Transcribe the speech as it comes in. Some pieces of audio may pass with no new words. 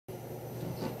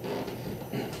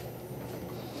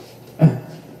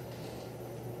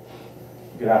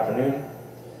Good afternoon.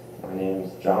 My name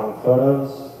is John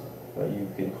Photos, but you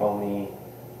can call me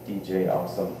DJ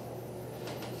Awesome.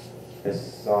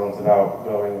 This song's about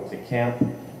going to camp.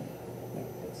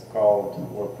 It's called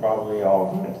We're Probably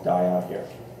All Going to Die Out Here.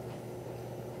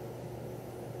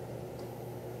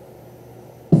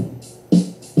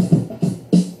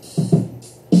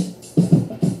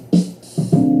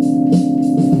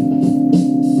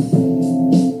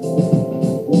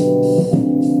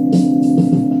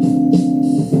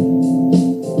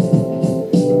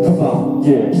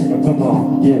 Yeah, come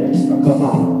on, yeah, come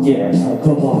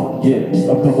on, yeah, come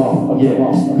on, yeah, come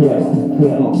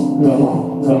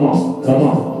on, yeah,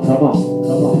 come on.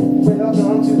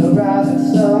 Welcome to the rising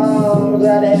sun. We're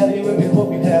glad to have you and we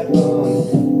hope you have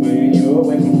fun. When you're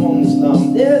away from home and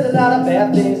slum, there's a lot of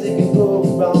bad things that can go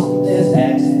wrong. There's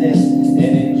accidents and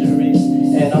injuries,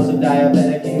 and also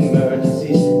diabetic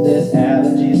emergencies. There's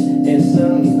allergies and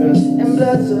sunburns, and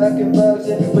blood-sucking bugs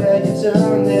everywhere you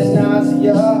turn. There's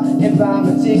nausea and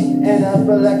vomiting, and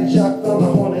anaphylactic shock from a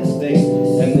hornet sting.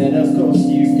 And then of course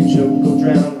you can choke or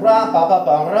drown.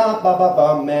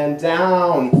 Ra-ba-ba-ba, man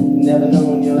down. Never know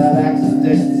when you'll have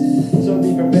accidents, so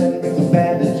be prepared and bring some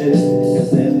bandages,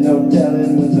 cause there's no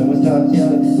telling when someone starts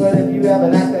yelling. But if you have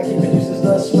an ice pack, it reduces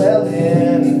the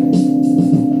swelling.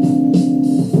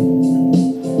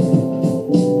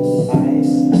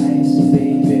 Ice, ice,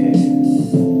 baby.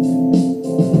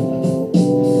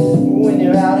 When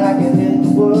you're out hiking in the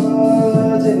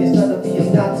woods and you start to feel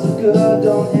not so good,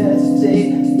 don't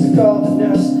hesitate to call the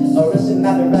nurse, or else you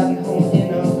might be riding home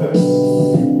in a hearse.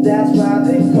 That's why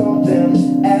they call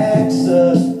them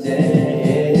accidents,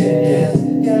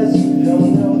 cause you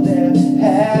don't know they're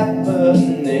happening.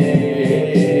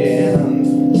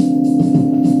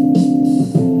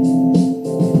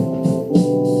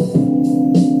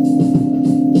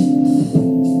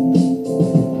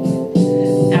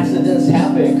 Accidents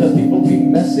happen cause people be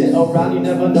messing around. You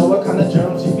never know what kind of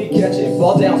germs you be catching.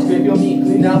 Fall down, scrape your meat,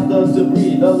 clean out the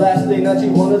debris. The last thing that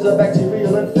you want is a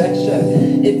bacterial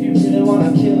infection. If you really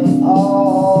want to kill them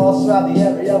all, swab the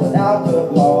area with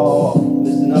alcohol.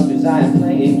 Listen up cause I am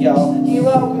playing y'all. You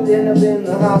all could end up in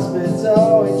the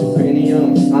hospital. It's your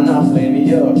cranium, I'm not blaming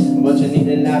you, but you need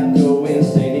to not go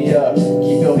insane here.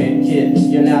 Keep your head, kid,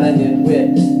 you're not a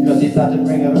nitwit, cause you thought to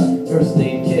bring a first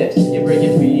aid kit. You break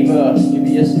your femur, you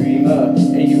be a screamer,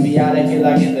 and you be out of here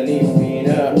like Anthony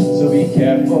Weiner. So be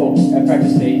careful and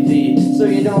practice safety, so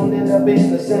you don't end up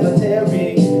in the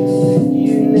cemetery.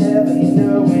 You never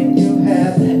know when you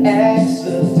have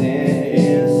accidents,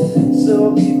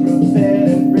 so be prepared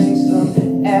and bring some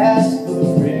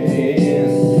aspirin.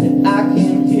 I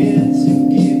came here to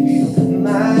give you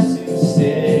my 2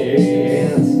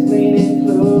 cents, leaning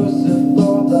closer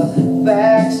for the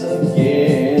facts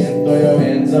again. Throw your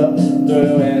hands up, throw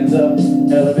your hands up,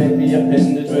 elevate the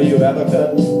appendage where you have a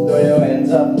cut. Throw your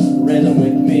hands up, raise them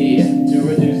with me to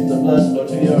reduce the blood flow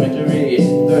to your injury.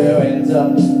 Throw your hands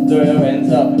up, throw your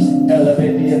hands up,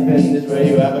 elevate the appendage where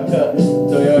you have a cut.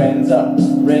 Throw your hands up,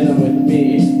 raise them with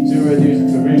me to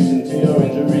reduce corrosion to your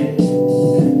injury.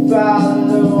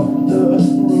 Follow the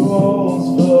rules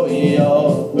for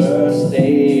your first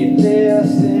aid.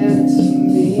 Listen to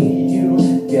me, you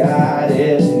got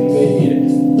it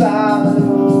made.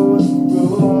 Follow the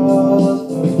rules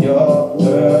for your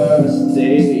first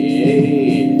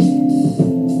aid.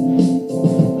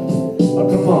 Oh,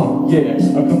 come on, yeah,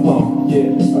 oh, come on,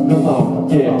 yeah, oh, come on,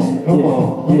 yeah, come on,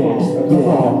 yeah, come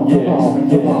on, yeah,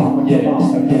 come on, yeah, come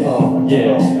on, yeah,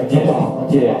 come on,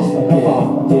 yeah, come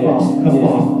on, yeah, come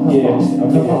on, yeah,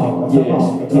 come on, yeah,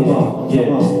 come on, yeah,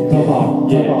 come on,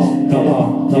 yeah, come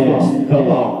on, yeah, come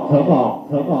on, come on,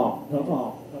 come on, come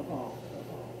on.